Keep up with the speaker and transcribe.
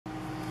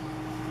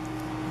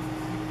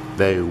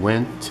They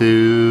went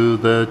to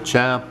the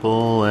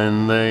chapel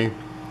and they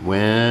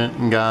went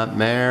and got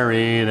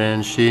married,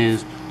 and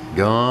she's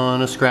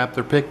gonna scrap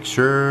their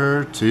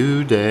picture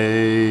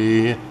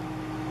today.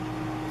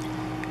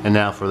 And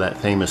now for that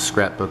famous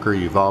scrapbooker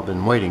you've all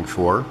been waiting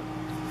for,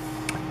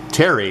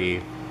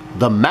 Terry,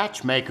 the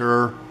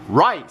matchmaker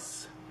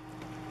Rice.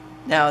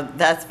 Now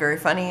that's very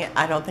funny.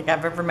 I don't think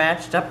I've ever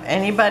matched up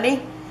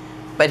anybody,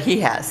 but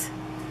he has.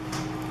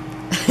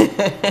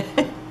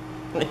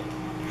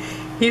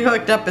 He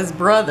hooked up his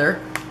brother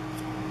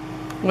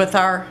with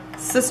our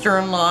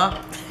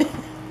sister-in-law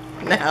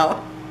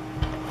now.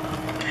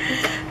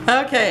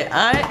 Okay,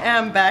 I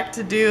am back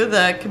to do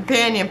the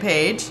companion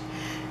page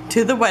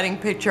to the wedding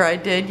picture I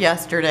did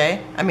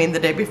yesterday. I mean the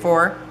day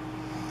before.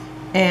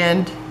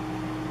 And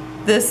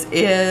this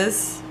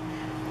is,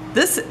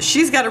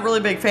 she's got a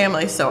really big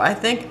family, so I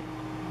think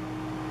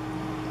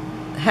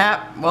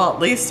at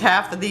least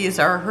half of these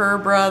are her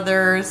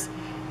brothers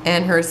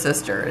and her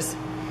sisters.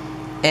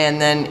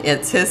 And then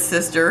it's his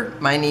sister,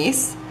 my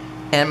niece,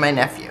 and my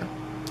nephew.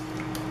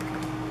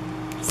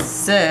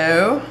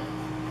 So,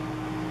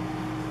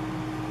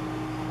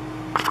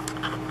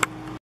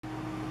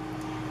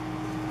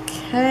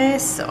 okay,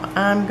 so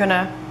I'm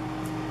gonna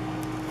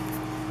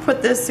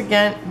put this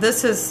again.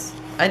 This is,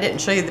 I didn't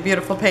show you the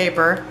beautiful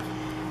paper.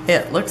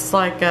 It looks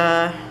like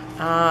a,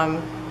 I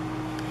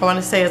want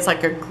to say it's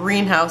like a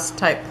greenhouse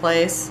type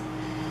place.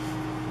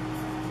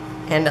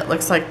 And it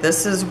looks like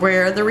this is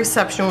where the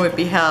reception would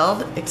be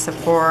held, except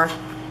for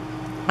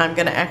I'm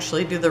going to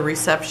actually do the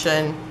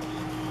reception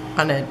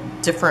on a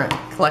different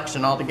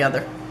collection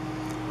altogether.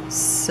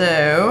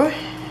 So,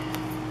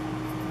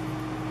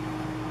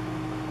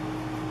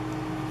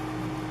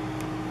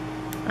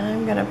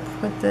 I'm going to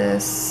put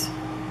this,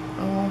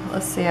 oh,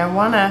 let's see, I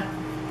want to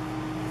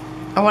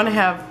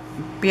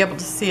be able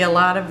to see a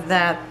lot of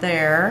that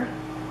there.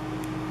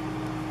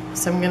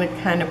 So I'm going to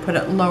kind of put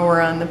it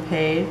lower on the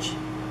page.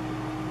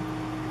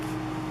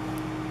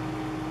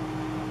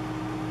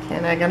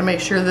 And I gotta make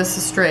sure this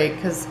is straight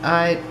because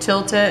I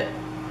tilt it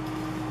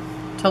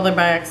totally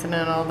by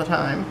accident all the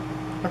time.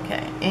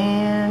 Okay,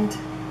 and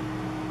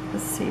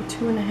let's see,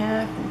 2.5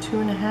 and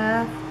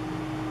 2.5.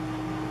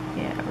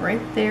 Yeah, right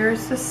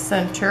there's the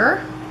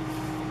center.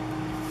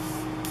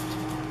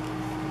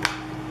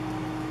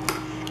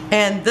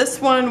 And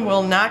this one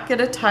will not get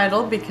a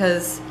title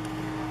because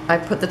I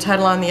put the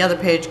title on the other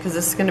page because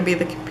this is gonna be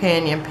the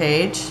companion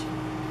page.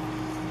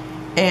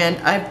 And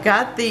I've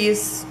got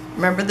these,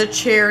 remember the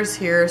chairs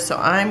here, so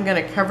I'm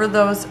going to cover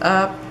those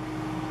up.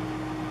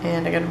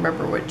 And I got to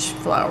remember which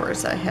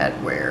flowers I had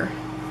where.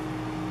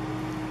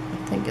 I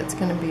think it's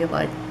going to be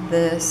like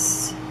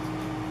this.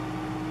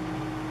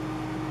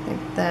 I think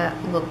that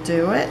will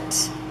do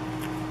it.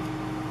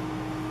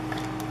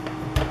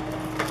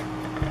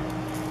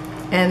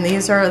 And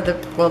these are the,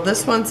 well,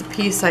 this one's a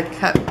piece I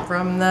cut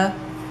from the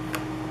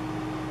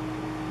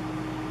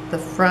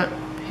front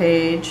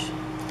page,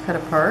 cut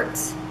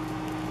aparts.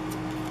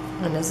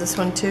 And is this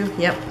one too?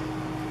 Yep.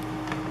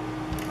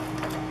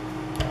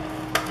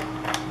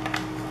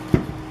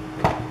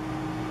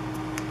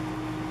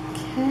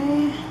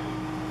 Okay.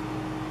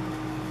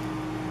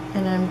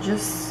 And I'm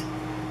just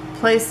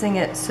placing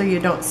it so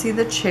you don't see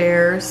the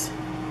chairs.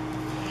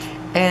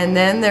 And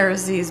then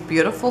there's these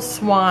beautiful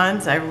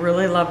swans. I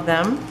really love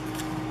them.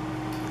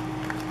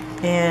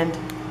 And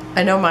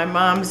I know my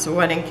mom's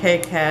wedding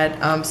cake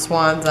had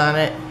swans on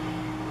it.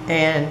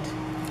 And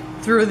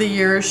through the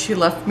years, she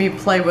left me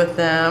play with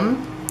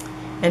them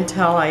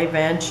until I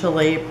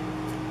eventually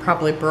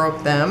probably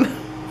broke them.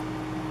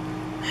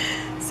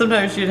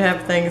 Sometimes you'd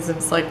have things,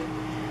 it's like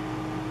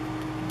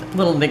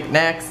little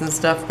knickknacks and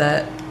stuff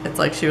that it's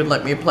like she would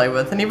let me play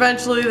with, and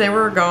eventually they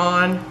were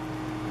gone.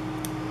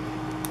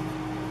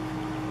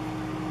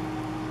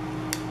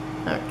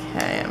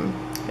 Okay, I'm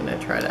gonna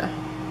try to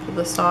pull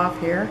this off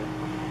here.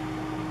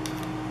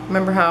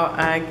 Remember how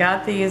I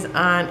got these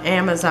on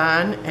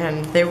Amazon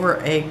and they were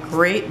a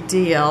great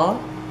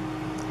deal.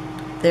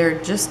 They're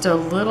just a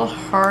little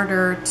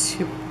harder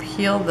to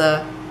peel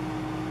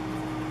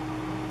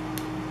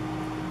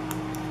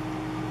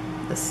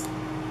this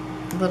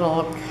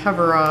little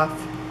cover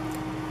off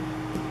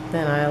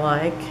than I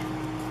like.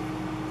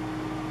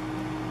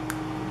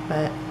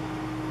 But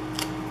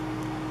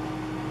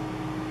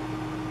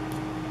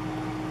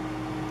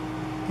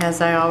as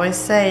I always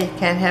say, you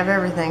can't have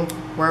everything.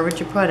 Where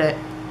would you put it?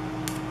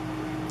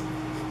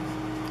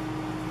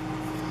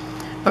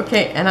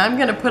 Okay, and I'm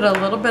going to put a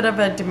little bit of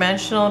a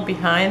dimensional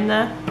behind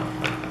the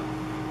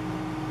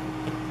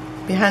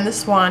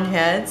swan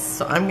heads.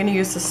 So I'm going to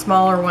use the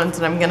smaller ones,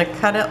 and I'm going to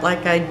cut it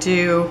like I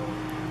do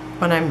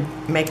when I'm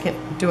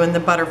doing the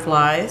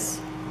butterflies.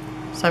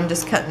 So I'm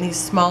just cutting these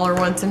smaller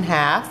ones in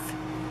half.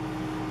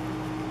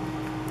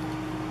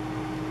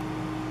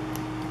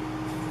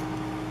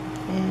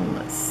 And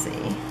let's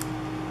see.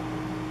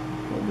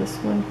 Will this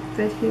one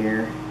fit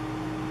here?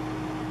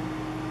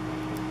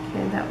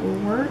 Okay, that will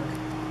work.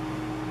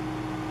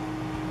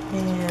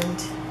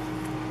 And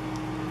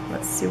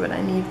let's see what I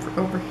need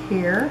for over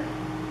here.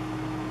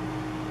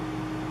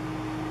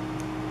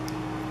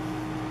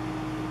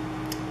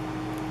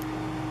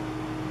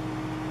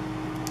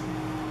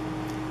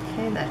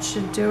 Okay, that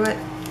should do it.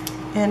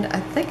 And I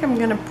think I'm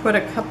gonna put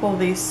a couple of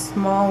these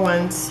small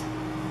ones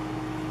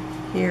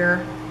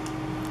here,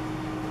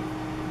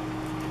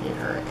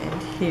 here,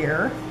 and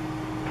here.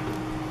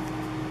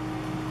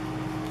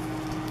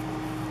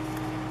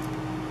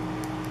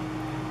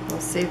 We'll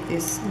see if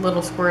these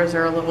little squares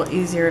are a little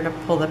easier to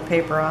pull the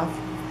paper off.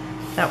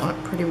 That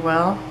went pretty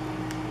well.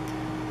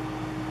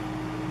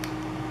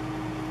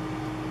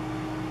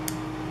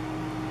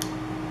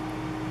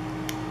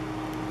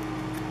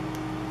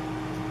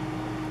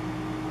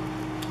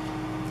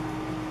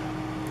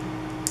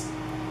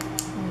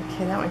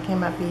 Okay, that one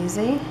came up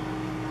easy.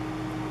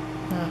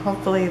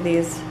 Hopefully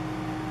these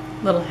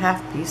little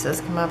half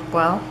pieces come up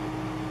well.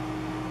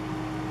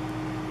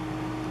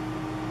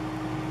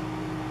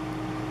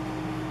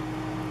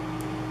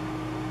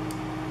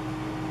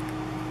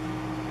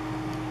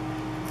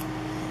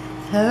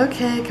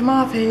 Okay, come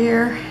off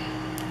here.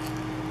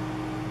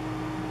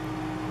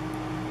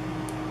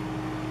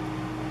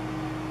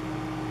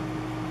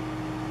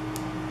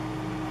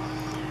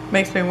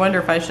 Makes me wonder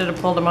if I should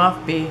have pulled them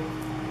off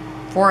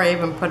before I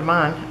even put them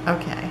on.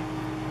 Okay.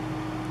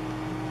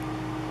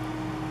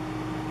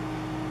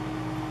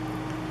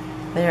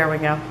 There we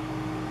go.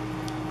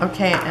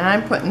 Okay, and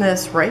I'm putting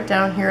this right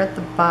down here at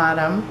the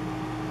bottom,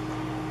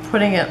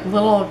 putting it a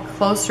little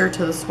closer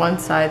to this one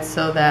side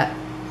so that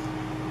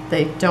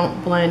they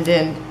don't blend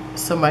in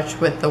so much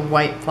with the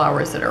white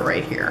flowers that are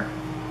right here.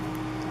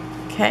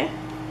 Okay.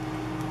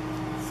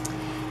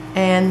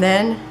 And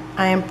then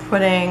I am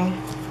putting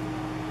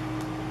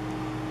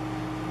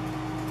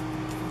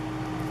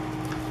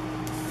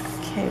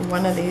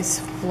one of these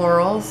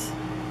florals.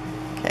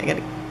 Okay, I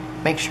gotta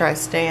make sure I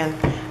stay in.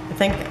 I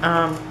think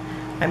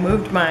I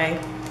moved my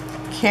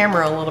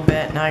camera a little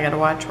bit. Now I gotta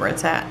watch where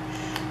it's at.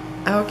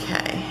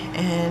 Okay,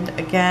 and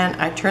again,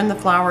 I turn the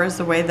flowers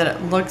the way that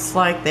it looks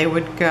like they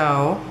would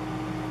go.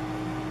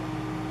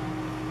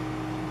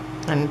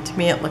 And to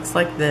me it looks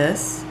like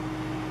this.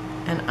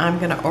 And I'm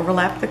gonna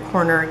overlap the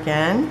corner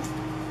again.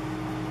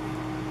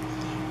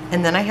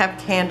 And then I have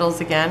candles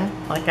again,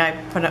 like I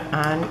put it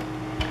on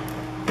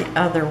the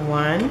other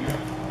one.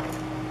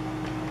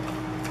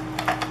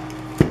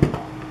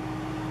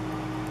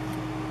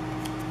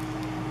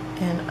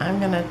 And I'm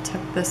gonna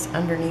tuck this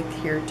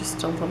underneath here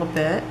just a little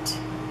bit.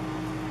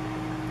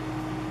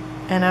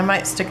 And I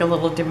might stick a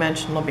little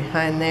dimensional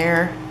behind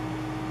there.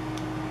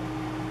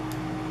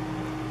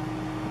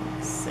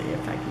 Let's see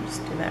if I can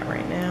just do that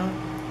right now.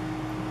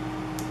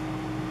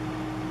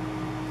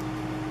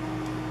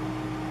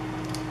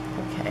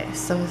 Okay,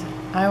 so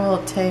I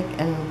will take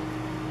and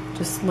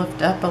just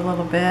lift up a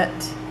little bit.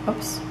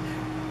 Oops.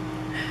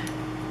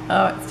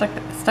 Oh, it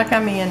stuck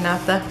on me and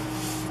not the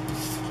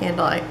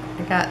candle. I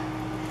got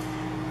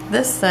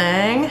this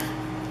thing.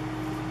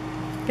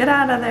 Get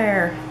out of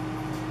there.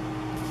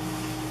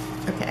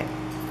 Okay.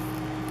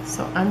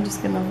 So I'm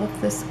just going to lift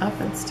this up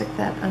and stick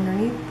that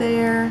underneath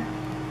there.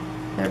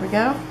 There we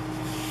go.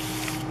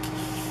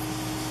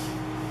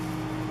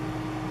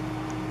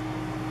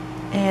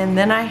 And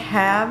then I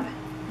have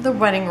the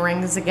wedding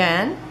rings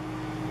again.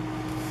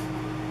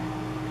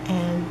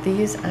 And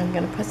these I'm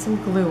going to put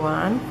some glue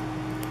on.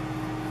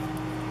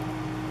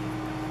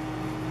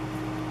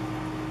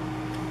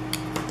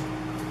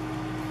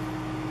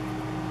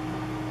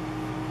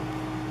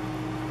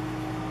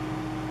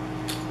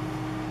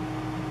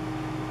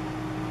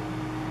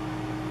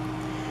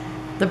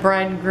 The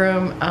bride and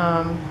groom,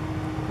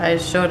 I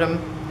showed them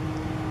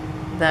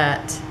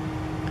that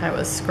I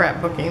was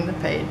scrapbooking the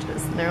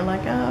pages, and they're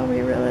like, oh,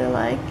 we really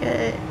like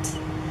it.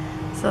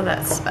 So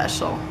that's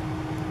special.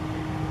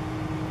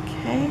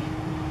 Okay.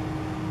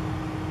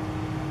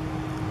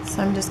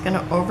 So I'm just going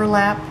to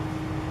overlap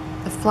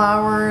the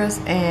flowers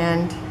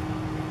and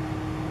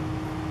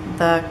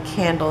the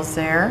candles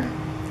there.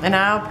 And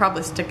I'll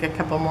probably stick a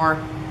couple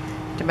more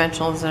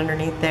dimensionals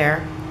underneath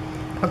there.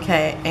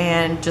 Okay,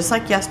 and just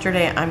like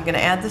yesterday, I'm going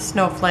to add the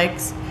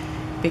snowflakes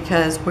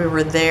because we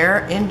were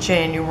there in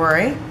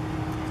January.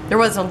 There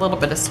was a little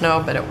bit of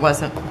snow, but it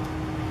wasn't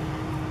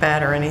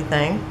bad or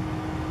anything.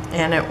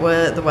 And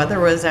the weather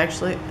was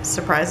actually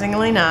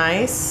surprisingly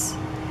nice.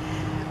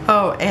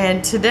 Oh,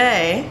 and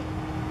today,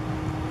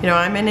 you know,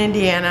 I'm in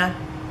Indiana,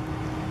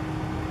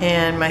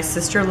 and my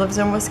sister lives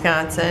in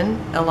Wisconsin,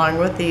 along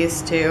with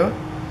these two.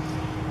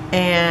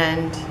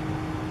 And,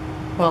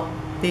 well,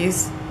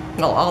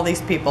 all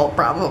these people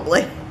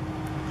probably.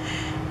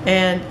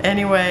 And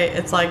anyway,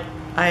 it's like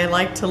I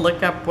like to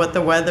look up what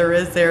the weather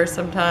is there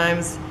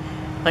sometimes,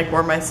 like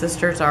where my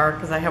sisters are,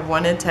 because I have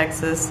one in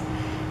Texas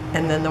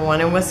and then the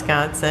one in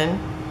Wisconsin.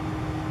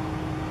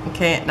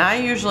 Okay, and I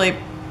usually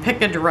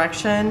pick a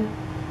direction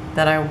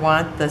that I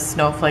want the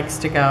snowflakes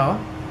to go.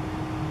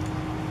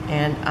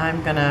 And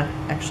I'm gonna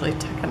actually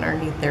tuck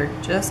underneath there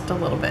just a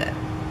little bit.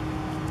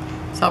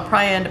 So I'll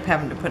probably end up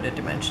having to put a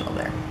dimensional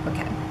there.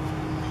 Okay.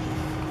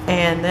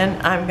 And then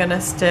I'm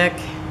gonna stick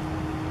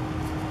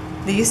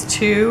these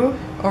two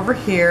over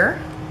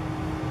here.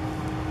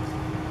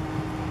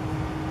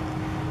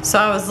 So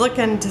I was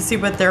looking to see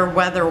what their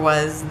weather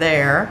was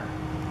there,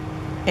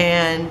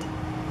 and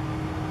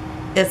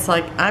it's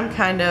like I'm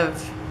kind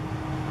of,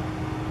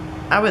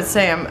 I would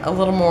say I'm a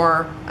little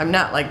more, I'm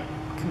not like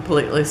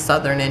completely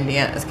southern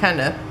Indiana. It's kind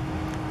of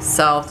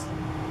south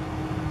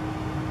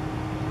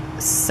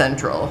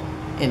central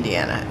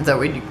Indiana. Is that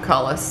what you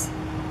call us?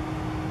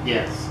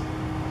 Yes.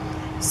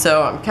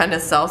 So I'm kind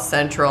of south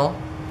central,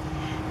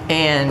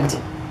 and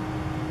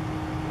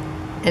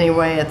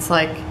anyway, it's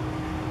like,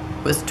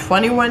 it was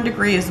 21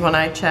 degrees when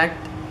I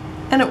checked,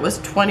 and it was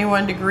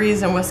 21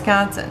 degrees in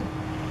Wisconsin,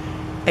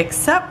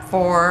 except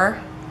for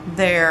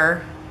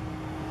their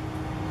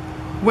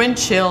wind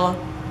chill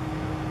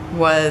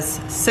was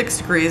 6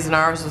 degrees and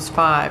ours was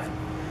 5.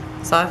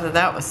 So I thought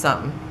that was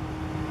something.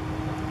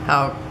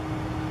 How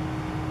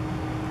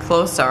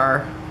close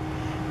are,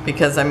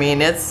 because I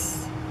mean it's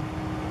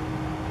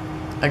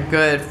a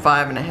good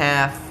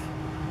 5.5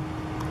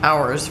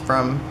 hours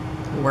from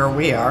where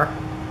we are.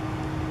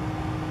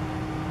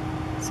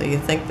 So you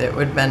think that it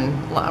would have been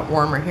a lot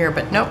warmer here,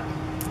 but nope.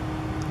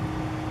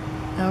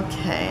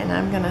 Okay, and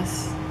I'm gonna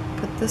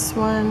put this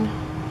one,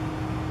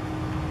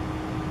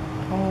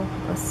 oh,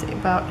 let's see,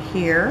 about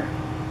here.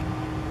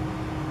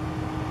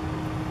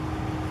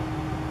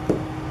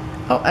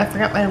 Oh, I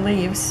forgot my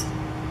leaves.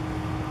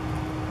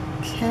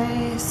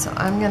 Okay, so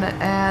I'm gonna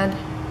add,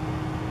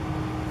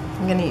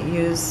 I'm gonna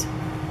use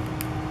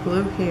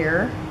glue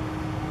here.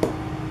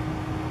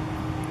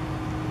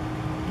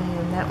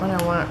 And that one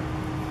I want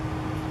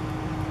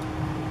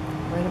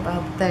right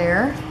about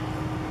there.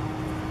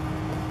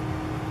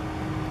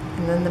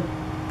 And then the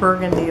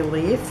burgundy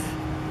leaf,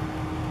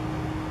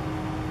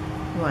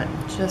 I want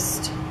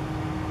just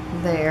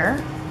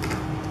there.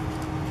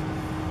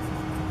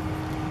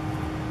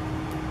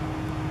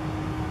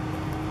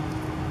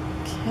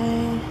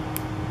 Okay.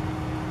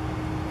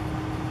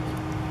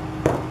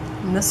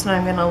 And this one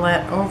I'm going to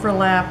let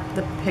overlap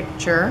the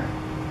picture.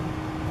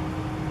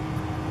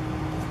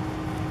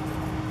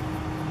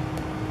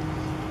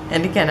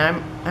 And again,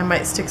 I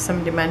might stick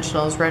some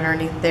dimensionals right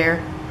underneath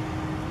there.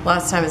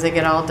 Lots of times they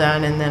get all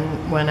done, and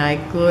then when I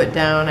glue it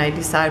down, I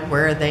decide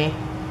where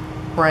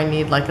I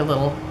need like a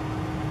little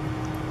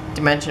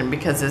dimension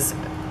because it's,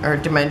 or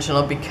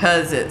dimensional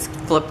because it's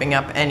flipping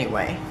up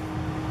anyway.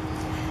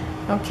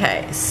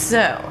 Okay,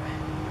 so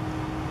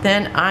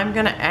then I'm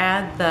gonna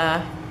add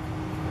the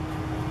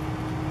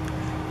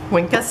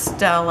Wink of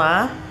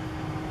Stella.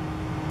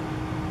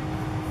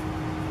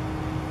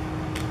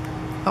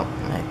 Oh,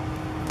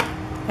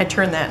 I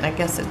turned that and I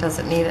guess it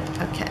doesn't need it.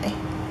 Okay.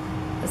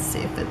 Let's see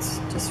if it's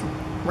just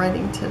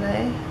writing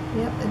today.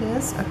 Yep, it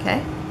is.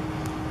 Okay.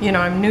 You know,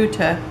 I'm new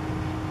to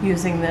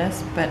using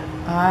this, but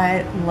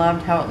I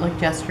loved how it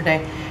looked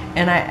yesterday.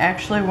 And I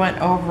actually went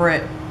over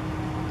it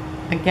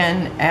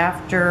again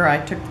after I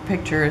took the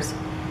pictures,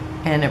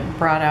 and it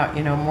brought out,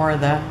 you know, more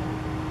of the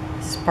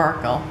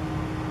sparkle.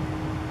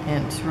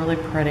 And it's really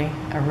pretty.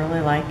 I really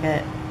like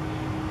it.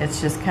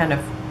 It's just kind of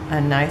a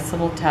nice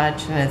little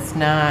touch, and it's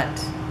not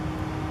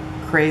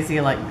crazy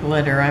like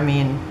glitter. I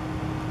mean,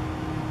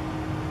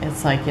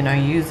 it's like, you know,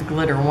 you use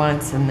glitter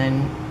once and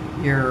then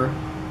you're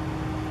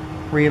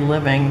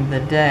reliving the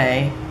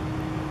day,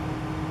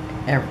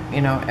 you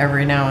know,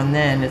 every now and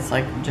then. It's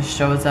like, it just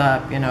shows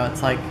up, you know.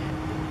 It's like,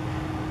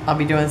 I'll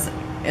be doing,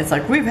 it's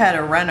like we've had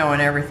a reno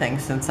and everything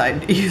since I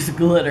used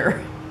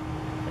glitter.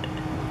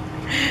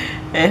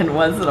 And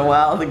once in a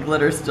while the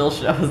glitter still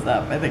shows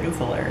up. I think it's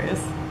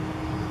hilarious.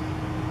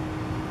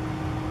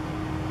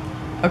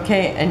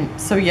 Okay,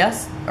 and so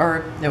yes,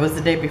 or it was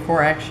the day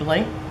before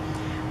actually,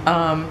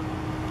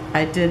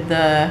 I did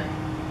the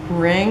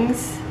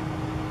rings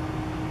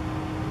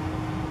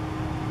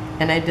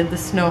and I did the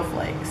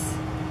snowflakes.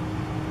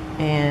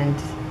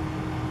 And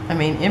I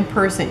mean, in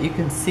person you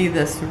can see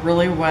this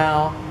really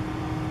well,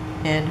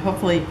 and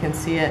hopefully you can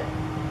see it.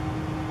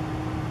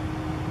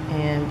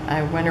 And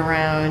I went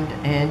around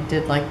and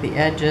did like the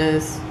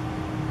edges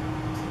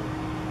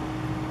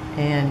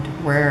and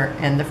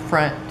the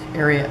front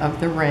area of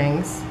the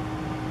rings.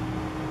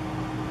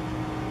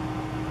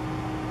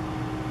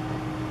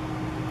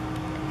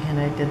 And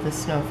I did the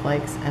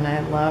snowflakes, and I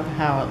love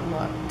how it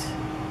looked.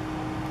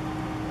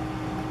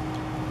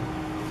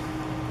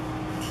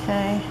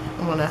 Okay,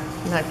 I want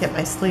to not get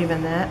my sleeve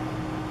in that.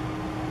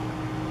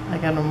 I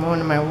got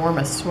one of my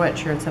warmest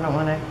sweatshirts. I don't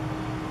want to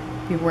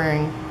be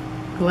wearing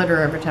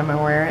glitter every time I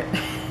wear it.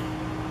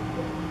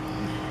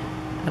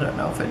 I don't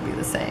know if it'd be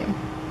the same.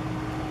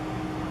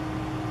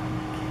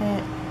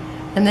 Okay,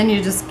 and then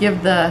you just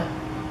give the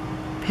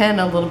pen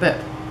a little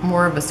bit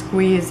more of a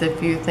squeeze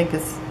if you think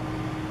it's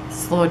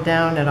slowed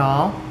down at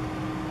all.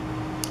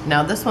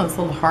 Now this one's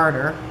a little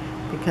harder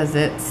because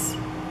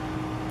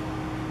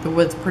the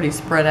wood's pretty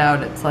spread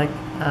out. It's like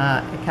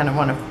it kind of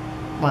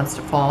wants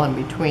to fall in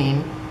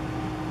between,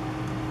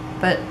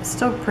 but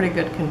still pretty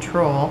good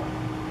control.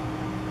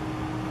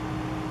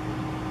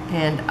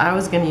 And I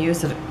was going to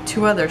use it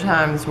 2 other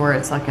times where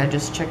it's like I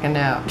just chickened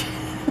out.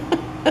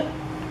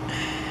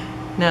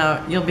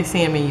 Now you'll be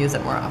seeing me use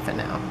it more often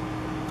now.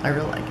 I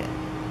really like it.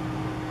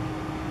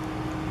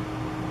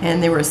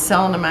 And they were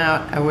selling them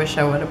out. I wish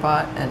I would have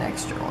bought an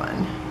extra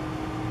one.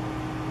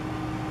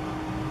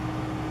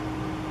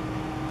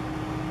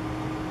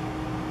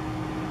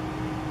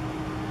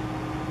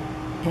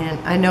 And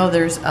I know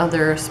there's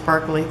other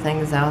sparkly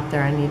things out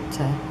there. I need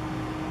to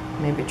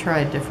maybe try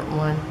a different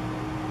one.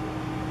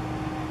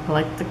 I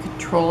like the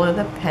control of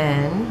the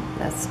pen.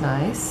 That's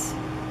nice.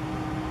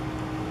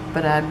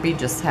 But I'd be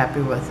just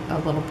happy with a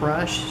little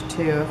brush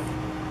too.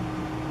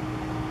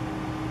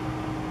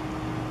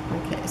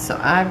 Okay, so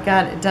I've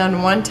got it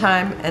done one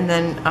time, and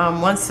then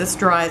once this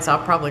dries,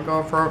 I'll probably go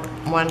over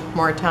one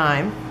more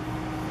time.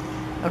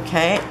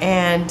 Okay,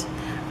 and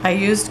I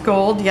used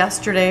gold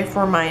yesterday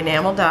for my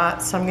enamel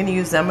dots, so I'm going to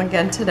use them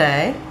again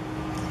today.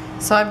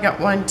 So I've got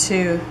 1,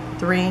 2,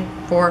 3,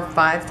 4,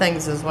 5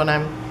 things is what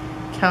I'm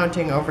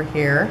counting over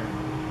here.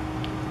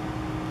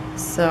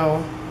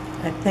 So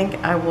I think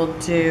I will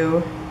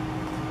do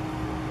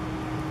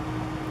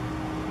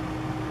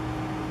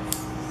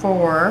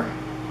 4.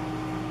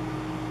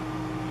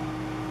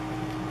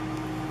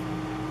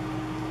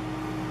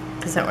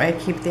 Because that way I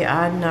keep the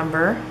odd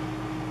number.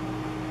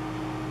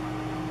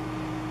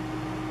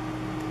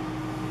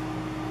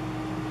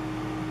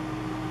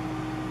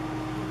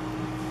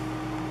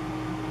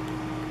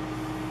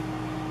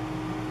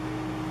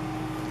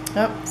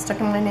 Oh, stuck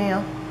in my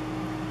nail.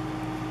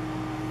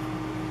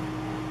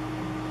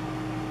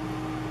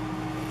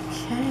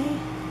 Okay.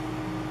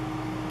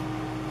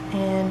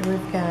 And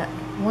we've got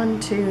 1,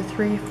 2,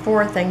 3,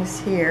 4 things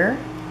here.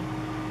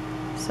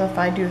 So if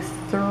I do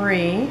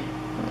 3, I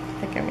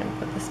think I'm going to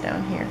put this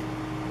down here.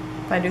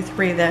 If I do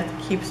 3, that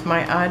keeps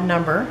my odd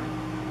number.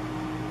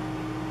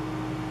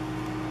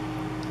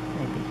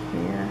 Maybe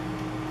here.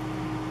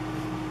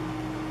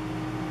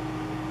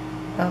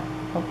 Oh,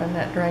 hope I'm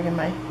not dragging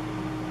my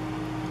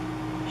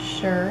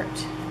shirt.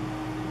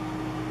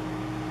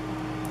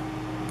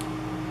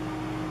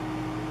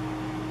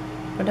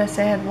 What did I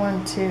say? I had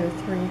 1, 2,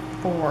 3,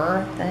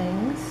 4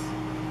 things.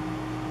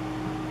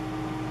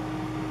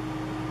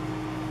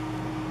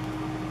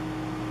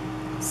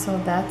 So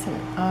that's an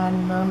odd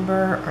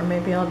number, or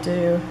maybe I'll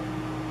do,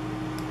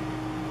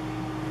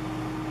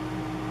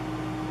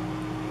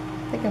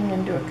 I think I'm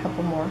going to do a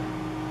couple more.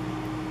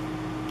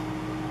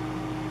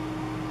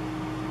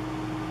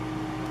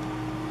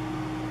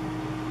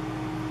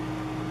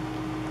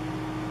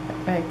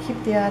 Right,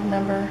 keep the odd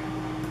number.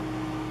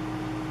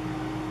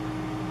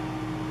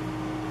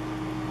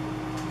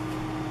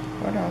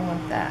 Where do I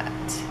want that?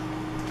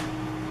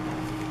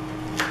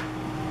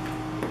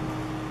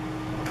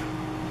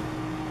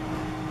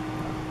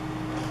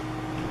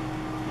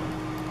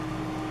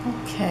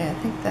 Okay, I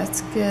think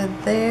that's good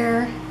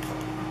there.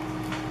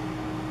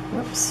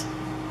 Whoops.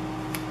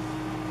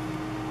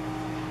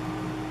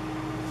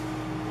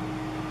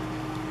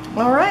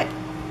 All right,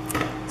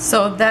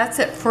 so that's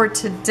it for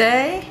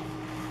today.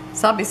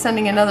 So I'll be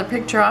sending another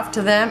picture off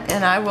to them,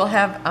 and I will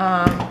have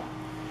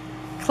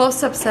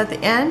close-ups at the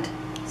end.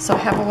 So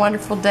have a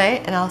wonderful day,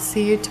 and I'll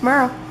see you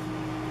tomorrow.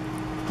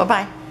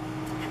 Bye-bye.